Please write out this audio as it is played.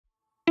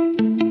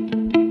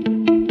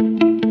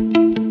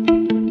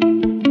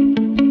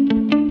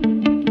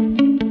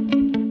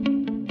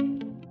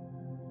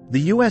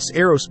U.S.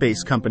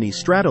 aerospace company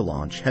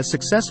Stratolaunch has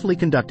successfully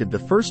conducted the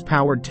first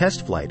powered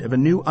test flight of a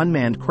new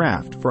unmanned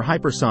craft for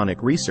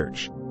hypersonic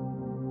research.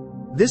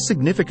 This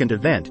significant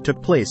event took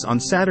place on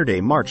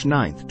Saturday, March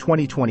 9,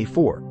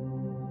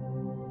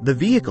 2024. The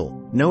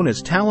vehicle, known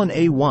as Talon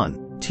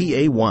A1,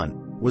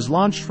 TA-1, was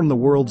launched from the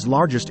world's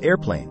largest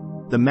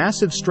airplane, the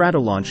massive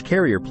Stratolaunch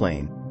carrier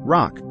plane,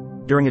 Mach,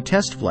 during a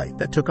test flight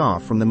that took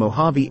off from the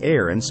Mojave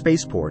Air and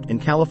Spaceport in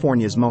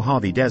California's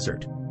Mojave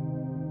Desert.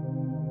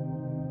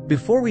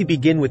 Before we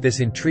begin with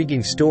this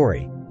intriguing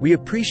story, we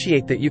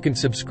appreciate that you can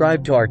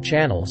subscribe to our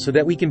channel so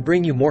that we can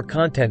bring you more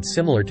content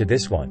similar to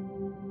this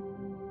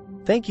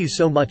one. Thank you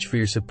so much for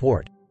your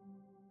support.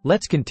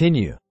 Let's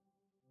continue.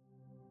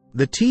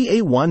 The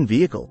TA-1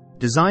 vehicle,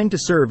 designed to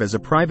serve as a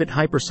private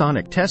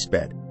hypersonic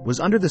testbed, was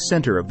under the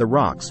center of the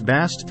Mach's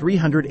vast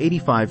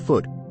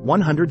 385-foot,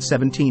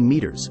 117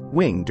 meters,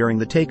 wing during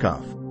the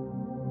takeoff.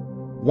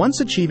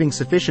 Once achieving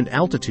sufficient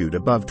altitude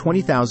above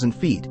 20,000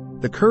 feet,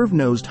 the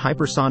curved-nosed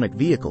hypersonic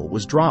vehicle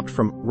was dropped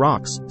from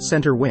Mach's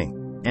center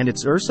wing, and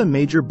its Ursa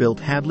Major-built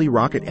Hadley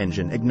rocket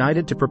engine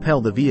ignited to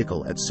propel the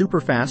vehicle at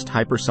superfast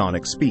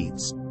hypersonic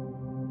speeds.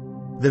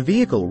 The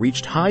vehicle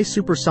reached high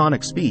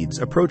supersonic speeds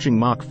approaching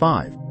Mach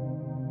 5.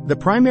 The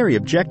primary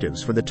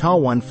objectives for the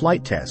TA-1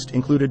 flight test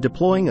included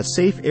deploying a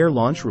safe air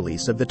launch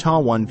release of the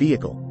TA-1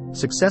 vehicle,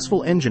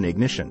 successful engine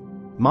ignition,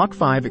 Mach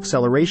 5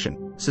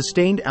 acceleration,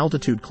 sustained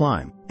altitude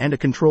climb, and a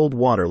controlled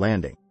water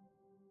landing.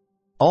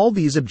 All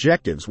these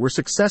objectives were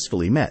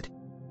successfully met.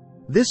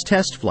 This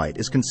test flight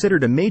is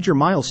considered a major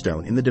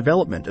milestone in the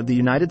development of the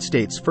United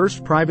States'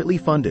 first privately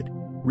funded,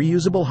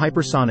 reusable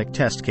hypersonic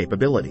test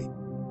capability.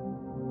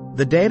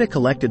 The data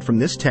collected from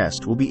this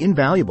test will be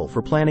invaluable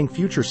for planning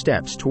future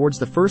steps towards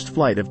the first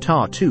flight of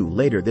TA-2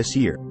 later this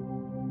year.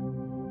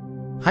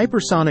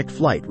 Hypersonic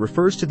flight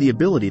refers to the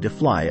ability to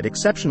fly at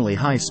exceptionally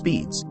high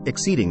speeds,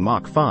 exceeding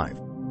Mach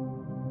 5.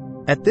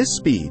 At this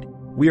speed,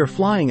 we are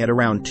flying at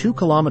around 2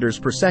 kilometers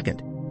per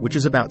second, which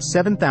is about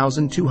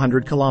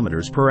 7,200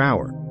 kilometers per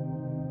hour.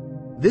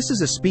 This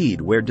is a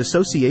speed where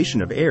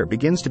dissociation of air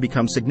begins to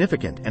become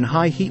significant and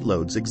high heat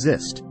loads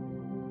exist.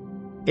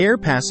 Air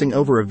passing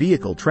over a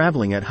vehicle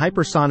traveling at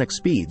hypersonic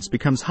speeds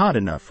becomes hot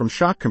enough from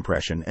shock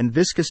compression and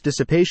viscous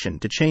dissipation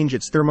to change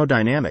its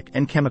thermodynamic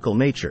and chemical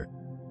nature.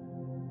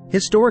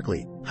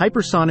 Historically,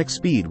 hypersonic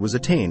speed was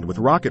attained with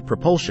rocket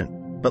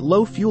propulsion, but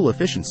low fuel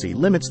efficiency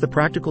limits the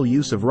practical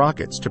use of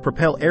rockets to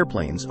propel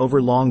airplanes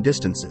over long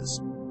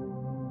distances.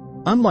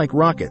 Unlike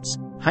rockets,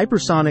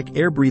 hypersonic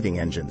air-breathing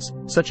engines,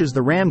 such as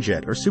the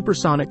ramjet or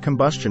supersonic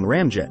combustion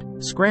ramjet,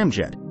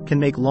 scramjet, can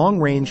make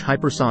long-range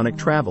hypersonic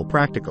travel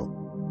practical.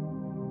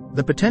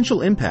 The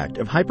potential impact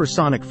of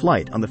hypersonic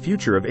flight on the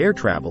future of air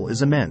travel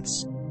is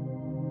immense.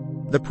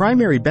 The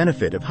primary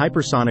benefit of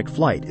hypersonic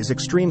flight is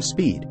extreme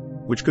speed,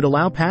 which could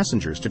allow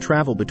passengers to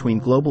travel between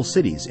global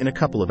cities in a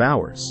couple of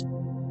hours.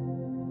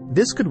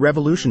 This could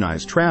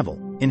revolutionize travel,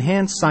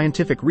 enhance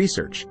scientific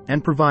research,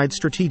 and provide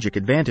strategic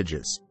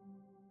advantages.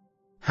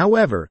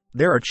 However,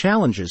 there are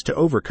challenges to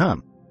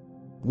overcome.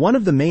 One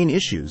of the main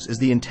issues is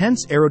the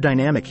intense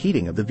aerodynamic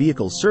heating of the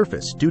vehicle's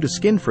surface due to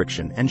skin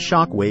friction and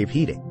shock wave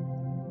heating.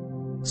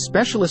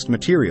 Specialist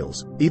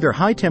materials, either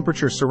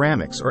high-temperature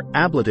ceramics or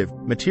ablative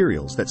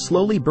materials that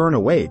slowly burn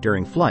away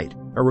during flight,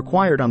 are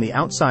required on the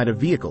outside of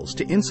vehicles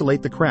to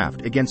insulate the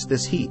craft against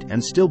this heat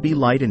and still be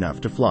light enough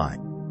to fly.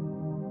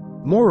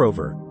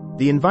 Moreover,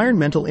 the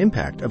environmental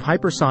impact of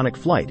hypersonic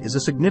flight is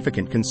a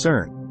significant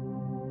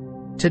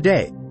concern.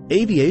 Today,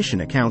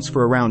 aviation accounts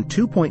for around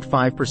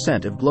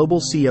 2.5% of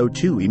global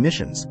CO2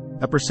 emissions,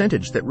 a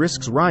percentage that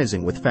risks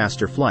rising with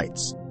faster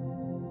flights.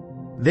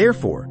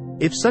 Therefore,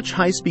 if such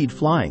high-speed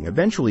flying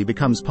eventually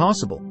becomes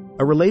possible,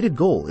 a related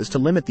goal is to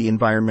limit the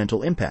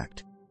environmental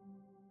impact.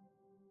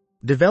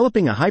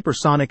 Developing a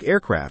hypersonic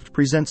aircraft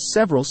presents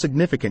several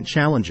significant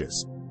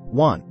challenges.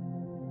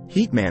 1.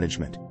 Heat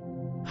management.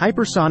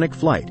 Hypersonic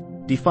flight,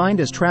 defined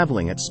as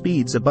traveling at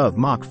speeds above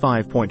Mach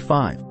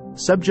 5.5,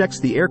 subjects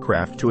the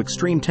aircraft to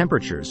extreme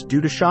temperatures due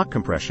to shock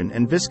compression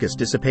and viscous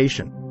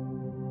dissipation.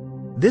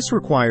 This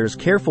requires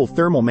careful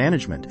thermal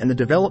management and the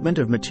development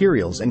of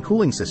materials and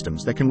cooling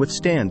systems that can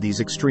withstand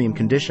these extreme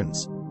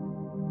conditions.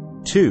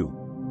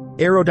 2.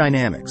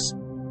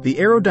 Aerodynamics. The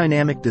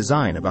aerodynamic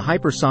design of a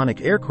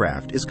hypersonic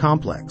aircraft is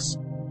complex.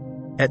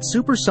 At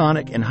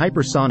supersonic and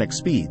hypersonic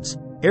speeds,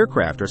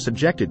 aircraft are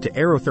subjected to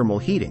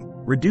aerothermal heating,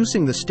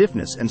 reducing the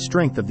stiffness and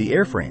strength of the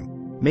airframe,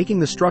 making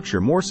the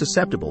structure more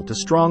susceptible to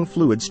strong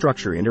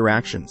fluid-structure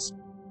interactions.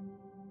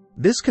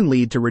 This can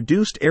lead to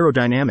reduced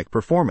aerodynamic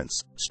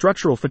performance,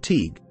 structural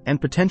fatigue,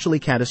 and potentially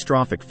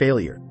catastrophic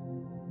failure.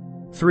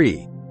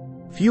 3.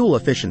 Fuel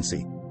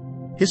efficiency.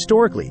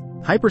 Historically,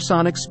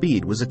 hypersonic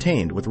speed was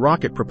attained with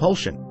rocket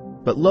propulsion,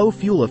 but low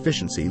fuel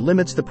efficiency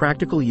limits the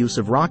practical use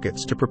of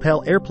rockets to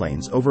propel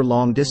airplanes over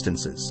long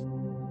distances.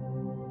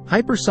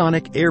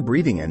 Hypersonic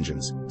air-breathing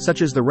engines,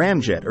 such as the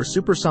ramjet or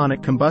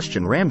supersonic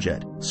combustion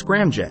ramjet,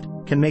 scramjet,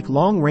 can make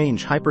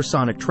long-range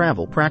hypersonic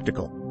travel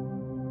practical.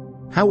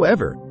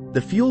 However, the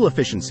fuel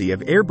efficiency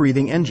of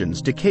air-breathing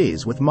engines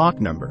decays with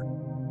Mach number.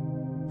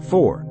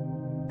 4.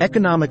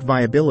 Economic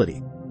viability.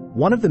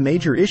 One of the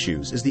major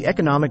issues is the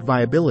economic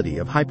viability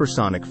of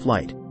hypersonic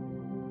flight.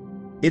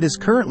 It is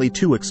currently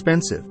too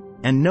expensive,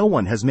 and no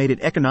one has made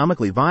it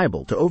economically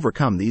viable to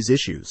overcome these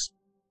issues.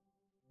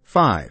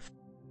 5.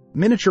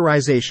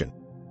 Miniaturization.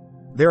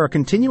 There are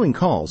continuing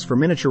calls for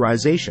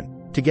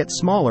miniaturization to get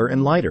smaller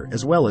and lighter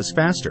as well as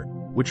faster,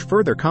 which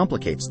further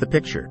complicates the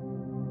picture.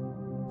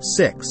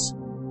 6.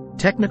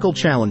 Technical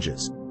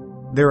challenges.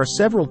 There are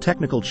several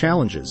technical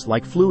challenges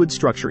like fluid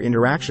structure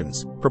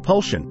interactions,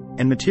 propulsion,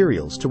 and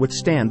materials to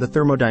withstand the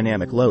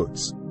thermodynamic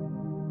loads.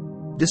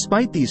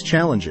 Despite these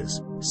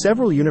challenges,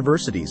 several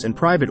universities and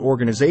private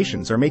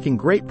organizations are making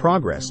great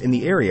progress in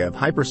the area of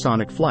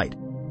hypersonic flight,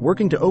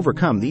 working to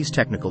overcome these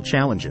technical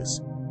challenges.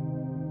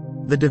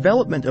 The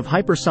development of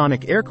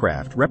hypersonic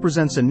aircraft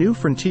represents a new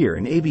frontier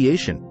in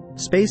aviation,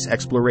 space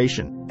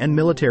exploration, and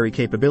military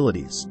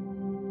capabilities.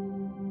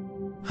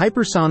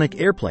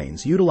 Hypersonic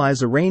airplanes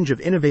utilize a range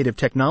of innovative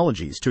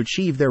technologies to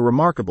achieve their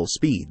remarkable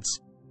speeds.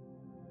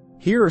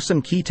 Here are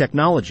some key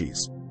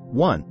technologies.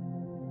 1.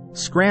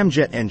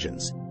 Scramjet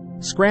engines.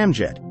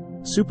 Scramjet,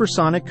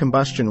 supersonic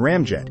combustion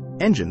ramjet,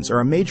 engines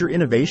are a major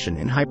innovation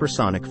in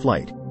hypersonic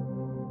flight.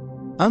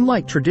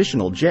 Unlike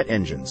traditional jet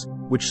engines,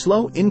 which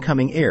slow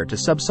incoming air to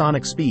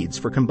subsonic speeds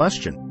for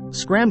combustion,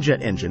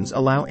 scramjet engines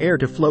allow air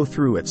to flow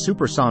through at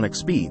supersonic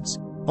speeds,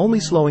 only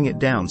slowing it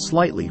down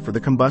slightly for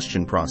the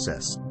combustion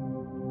process.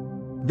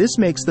 This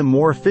makes them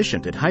more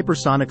efficient at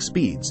hypersonic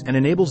speeds and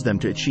enables them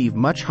to achieve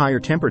much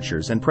higher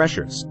temperatures and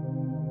pressures.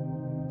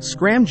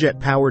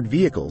 Scramjet-powered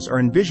vehicles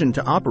are envisioned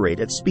to operate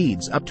at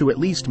speeds up to at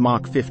least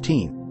Mach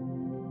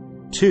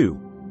 15.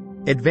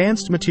 2.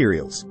 Advanced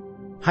materials.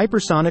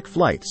 Hypersonic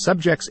flight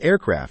subjects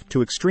aircraft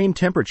to extreme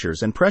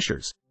temperatures and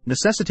pressures,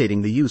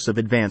 necessitating the use of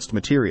advanced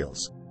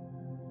materials.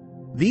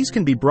 These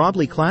can be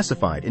broadly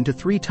classified into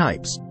 3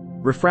 types: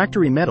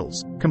 refractory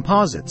metals,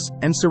 composites,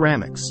 and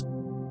ceramics.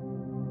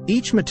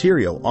 Each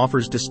material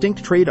offers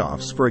distinct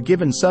trade-offs for a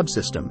given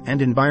subsystem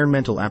and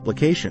environmental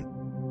application.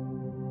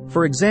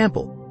 For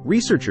example,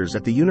 researchers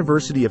at the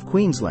University of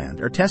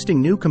Queensland are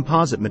testing new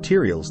composite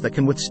materials that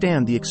can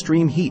withstand the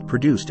extreme heat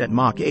produced at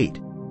Mach 8.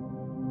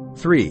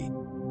 3.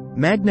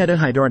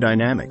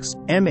 Magnetohydrodynamics,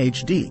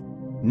 MHD.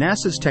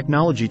 NASA's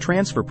Technology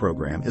Transfer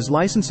Program is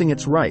licensing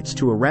its rights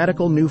to a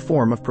radical new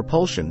form of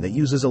propulsion that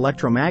uses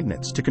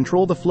electromagnets to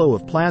control the flow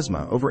of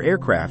plasma over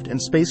aircraft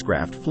and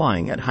spacecraft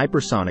flying at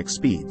hypersonic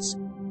speeds.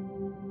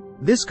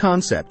 This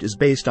concept is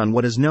based on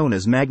what is known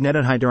as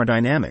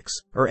magnetohydrodynamics,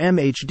 or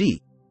MHD,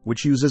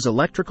 which uses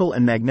electrical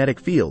and magnetic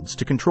fields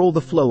to control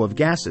the flow of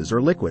gases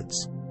or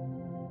liquids.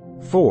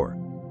 4.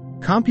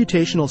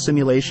 Computational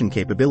simulation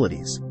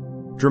capabilities.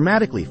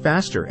 Dramatically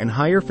faster and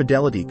higher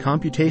fidelity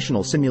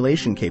computational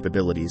simulation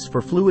capabilities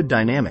for fluid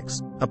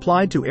dynamics,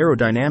 applied to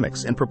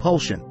aerodynamics and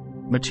propulsion,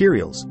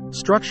 materials,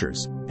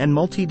 structures, and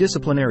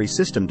multidisciplinary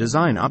system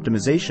design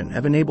optimization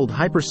have enabled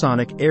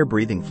hypersonic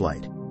air-breathing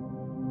flight.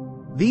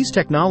 These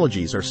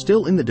technologies are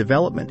still in the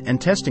development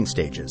and testing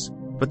stages,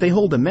 but they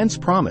hold immense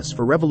promise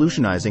for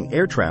revolutionizing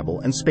air travel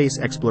and space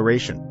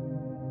exploration.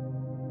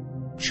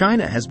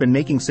 China has been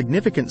making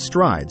significant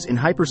strides in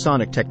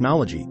hypersonic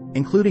technology,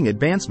 including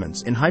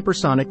advancements in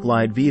hypersonic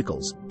glide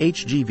vehicles,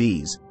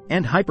 HGVs,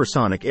 and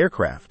hypersonic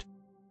aircraft.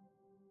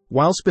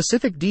 While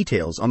specific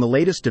details on the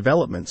latest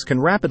developments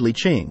can rapidly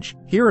change,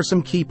 here are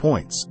some key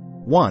points.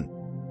 1.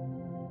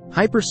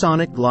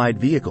 Hypersonic glide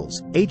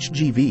vehicles,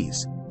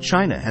 HGVs.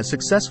 China has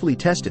successfully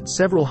tested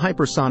several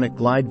hypersonic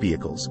glide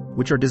vehicles,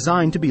 which are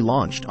designed to be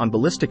launched on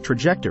ballistic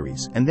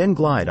trajectories and then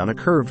glide on a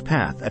curved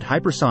path at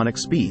hypersonic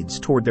speeds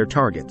toward their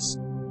targets.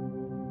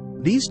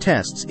 These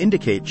tests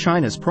indicate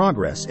China's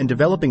progress in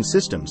developing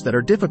systems that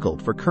are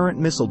difficult for current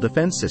missile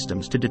defense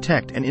systems to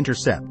detect and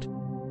intercept.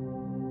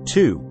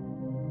 2.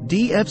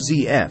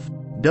 DFZF,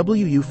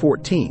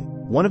 WU-14.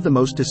 One of the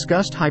most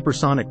discussed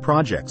hypersonic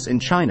projects in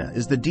China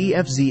is the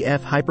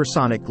DFZF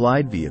hypersonic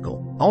glide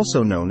vehicle,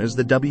 also known as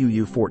the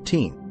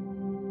WU-14.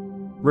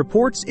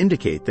 Reports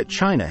indicate that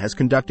China has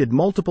conducted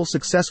multiple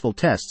successful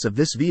tests of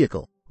this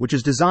vehicle, which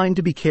is designed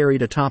to be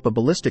carried atop a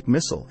ballistic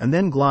missile and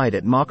then glide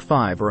at Mach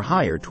 5 or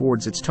higher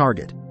towards its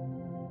target.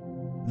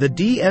 The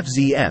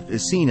DFZF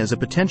is seen as a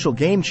potential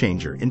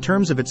game-changer in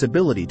terms of its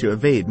ability to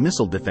evade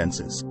missile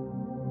defenses.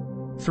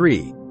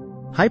 3.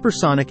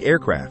 Hypersonic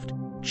aircraft.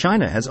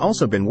 China has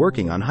also been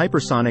working on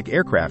hypersonic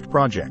aircraft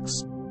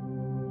projects.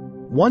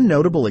 One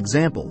notable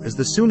example is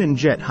the Sunan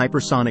Jet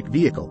hypersonic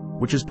vehicle,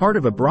 which is part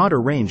of a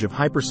broader range of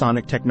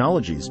hypersonic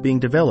technologies being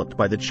developed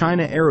by the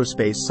China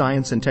Aerospace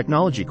Science and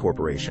Technology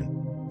Corporation,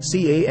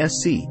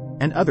 CASC,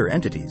 and other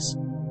entities.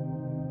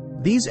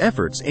 These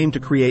efforts aim to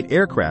create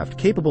aircraft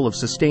capable of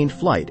sustained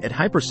flight at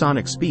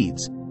hypersonic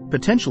speeds,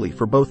 potentially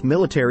for both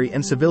military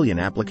and civilian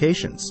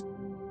applications.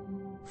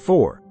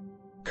 4.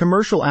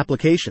 Commercial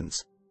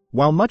applications.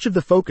 While much of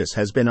the focus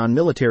has been on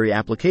military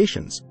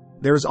applications,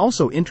 there is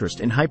also interest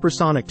in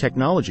hypersonic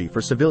technology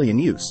for civilian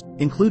use,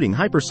 including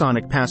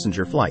hypersonic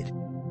passenger flight.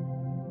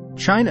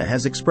 China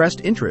has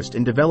expressed interest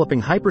in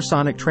developing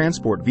hypersonic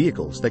transport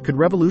vehicles that could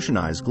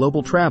revolutionize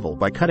global travel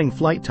by cutting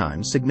flight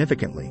times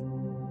significantly.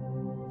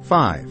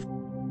 5.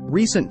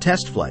 Recent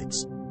test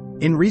flights.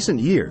 In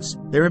recent years,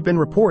 there have been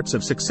reports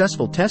of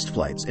successful test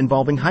flights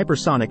involving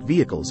hypersonic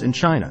vehicles in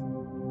China.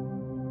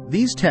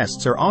 These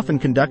tests are often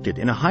conducted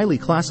in a highly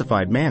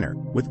classified manner,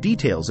 with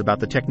details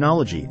about the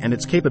technology and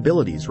its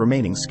capabilities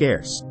remaining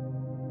scarce.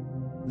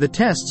 The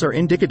tests are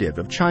indicative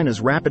of China's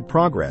rapid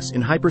progress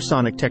in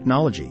hypersonic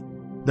technology,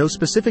 though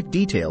specific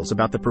details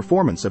about the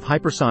performance of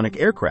hypersonic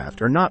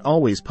aircraft are not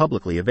always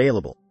publicly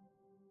available.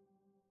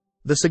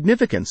 The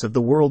significance of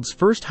the world's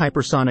first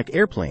hypersonic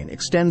airplane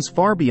extends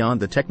far beyond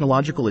the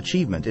technological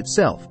achievement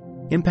itself,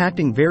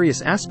 impacting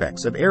various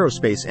aspects of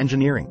aerospace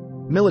engineering,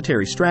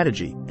 military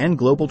strategy, and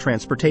global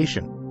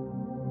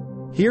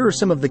transportation. Here are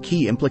some of the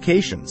key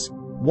implications.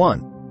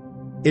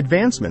 1.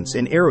 Advancements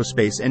in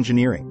aerospace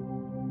engineering.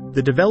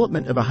 The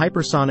development of a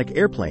hypersonic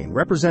airplane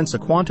represents a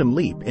quantum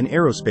leap in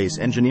aerospace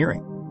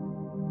engineering.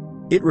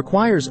 It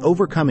requires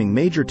overcoming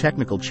major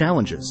technical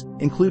challenges,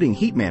 including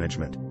heat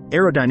management,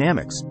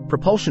 aerodynamics,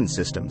 propulsion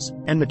systems,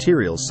 and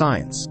materials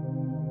science.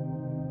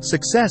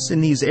 Success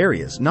in these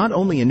areas not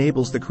only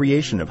enables the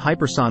creation of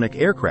hypersonic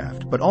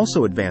aircraft but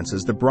also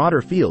advances the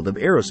broader field of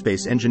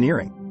aerospace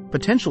engineering,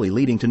 potentially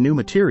leading to new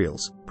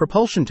materials,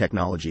 propulsion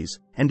technologies,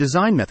 and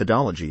design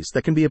methodologies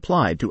that can be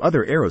applied to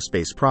other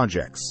aerospace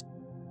projects.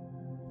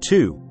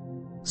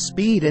 2.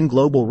 Speed and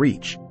global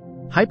reach.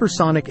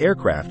 Hypersonic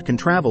aircraft can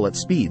travel at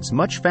speeds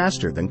much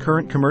faster than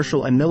current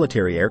commercial and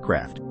military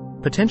aircraft,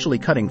 potentially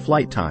cutting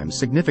flight times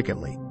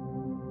significantly.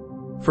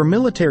 For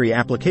military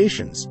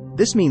applications,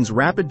 this means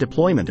rapid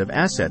deployment of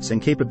assets and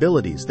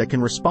capabilities that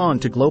can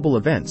respond to global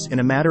events in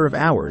a matter of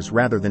hours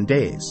rather than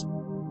days.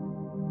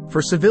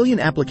 For civilian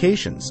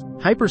applications,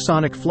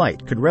 hypersonic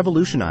flight could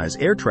revolutionize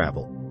air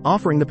travel,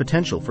 offering the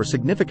potential for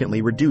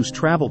significantly reduced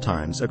travel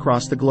times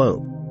across the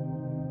globe.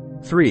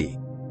 3.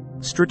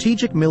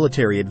 Strategic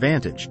military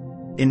advantage.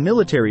 In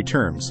military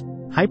terms,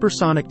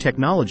 hypersonic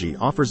technology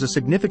offers a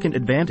significant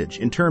advantage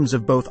in terms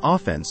of both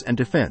offense and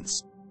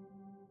defense.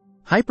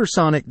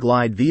 Hypersonic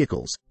glide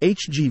vehicles,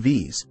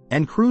 HGVs,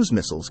 and cruise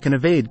missiles can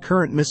evade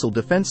current missile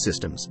defense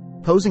systems,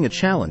 posing a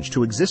challenge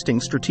to existing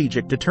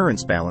strategic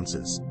deterrence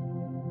balances.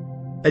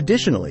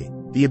 Additionally,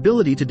 the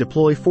ability to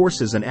deploy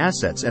forces and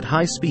assets at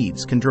high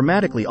speeds can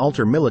dramatically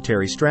alter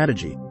military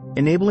strategy,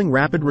 enabling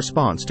rapid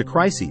response to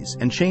crises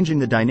and changing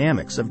the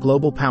dynamics of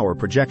global power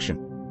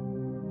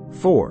projection.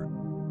 4.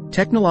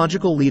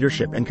 Technological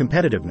leadership and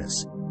competitiveness.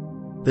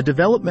 The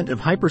development of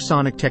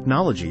hypersonic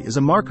technology is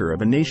a marker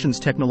of a nation's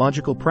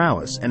technological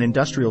prowess and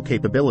industrial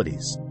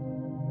capabilities.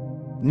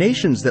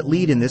 Nations that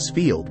lead in this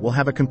field will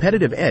have a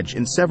competitive edge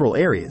in several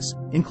areas,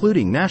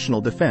 including national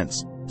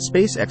defense,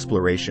 space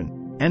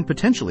exploration, and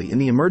potentially in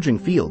the emerging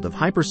field of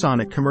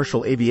hypersonic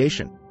commercial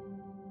aviation.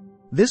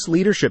 This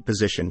leadership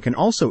position can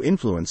also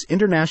influence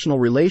international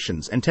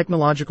relations and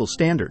technological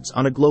standards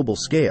on a global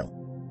scale.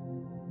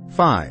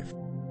 5.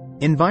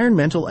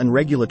 Environmental and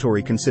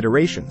regulatory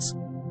considerations.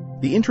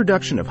 The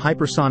introduction of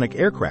hypersonic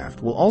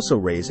aircraft will also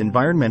raise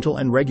environmental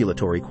and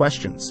regulatory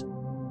questions.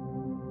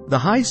 The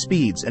high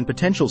speeds and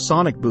potential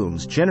sonic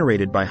booms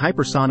generated by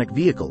hypersonic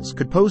vehicles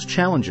could pose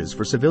challenges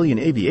for civilian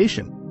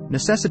aviation,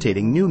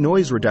 necessitating new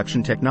noise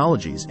reduction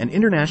technologies and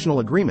international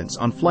agreements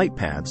on flight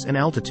paths and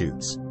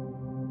altitudes.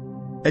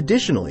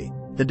 Additionally,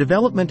 the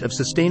development of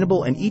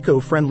sustainable and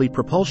eco-friendly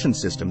propulsion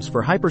systems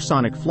for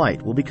hypersonic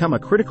flight will become a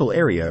critical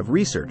area of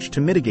research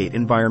to mitigate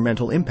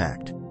environmental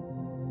impact.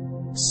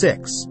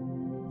 6.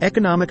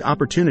 Economic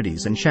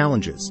opportunities and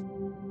challenges.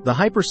 The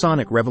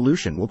hypersonic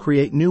revolution will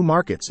create new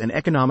markets and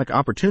economic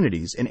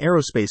opportunities in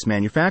aerospace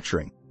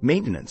manufacturing,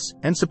 maintenance,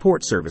 and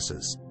support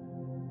services.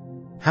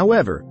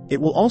 However,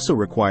 it will also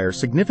require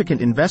significant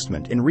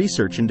investment in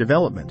research and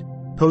development,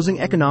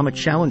 posing economic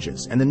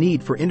challenges and the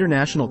need for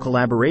international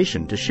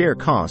collaboration to share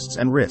costs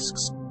and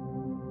risks.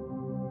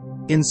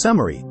 In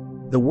summary,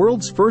 the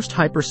world's first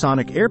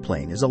hypersonic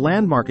airplane is a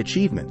landmark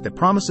achievement that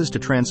promises to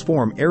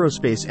transform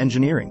aerospace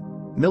engineering,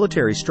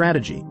 military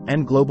strategy,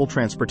 and global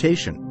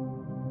transportation.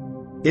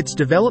 Its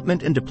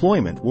development and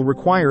deployment will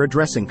require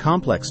addressing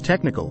complex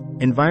technical,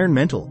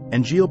 environmental,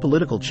 and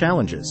geopolitical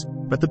challenges,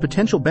 but the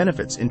potential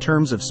benefits in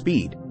terms of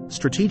speed,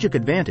 strategic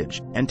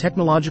advantage, and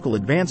technological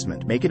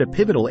advancement make it a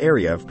pivotal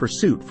area of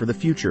pursuit for the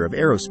future of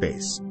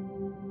aerospace.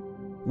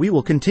 We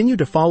will continue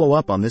to follow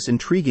up on this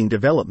intriguing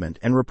development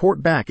and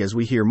report back as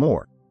we hear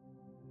more.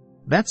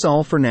 That's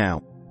all for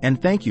now,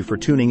 and thank you for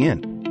tuning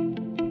in.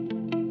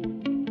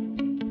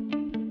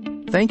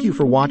 Thank you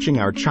for watching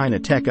our China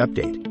Tech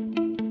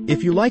Update.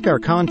 If you like our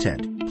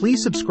content,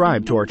 please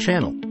subscribe to our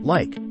channel,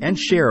 like, and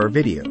share our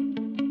video.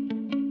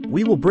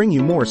 We will bring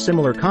you more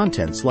similar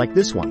contents like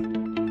this one.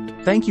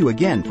 Thank you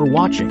again for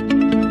watching.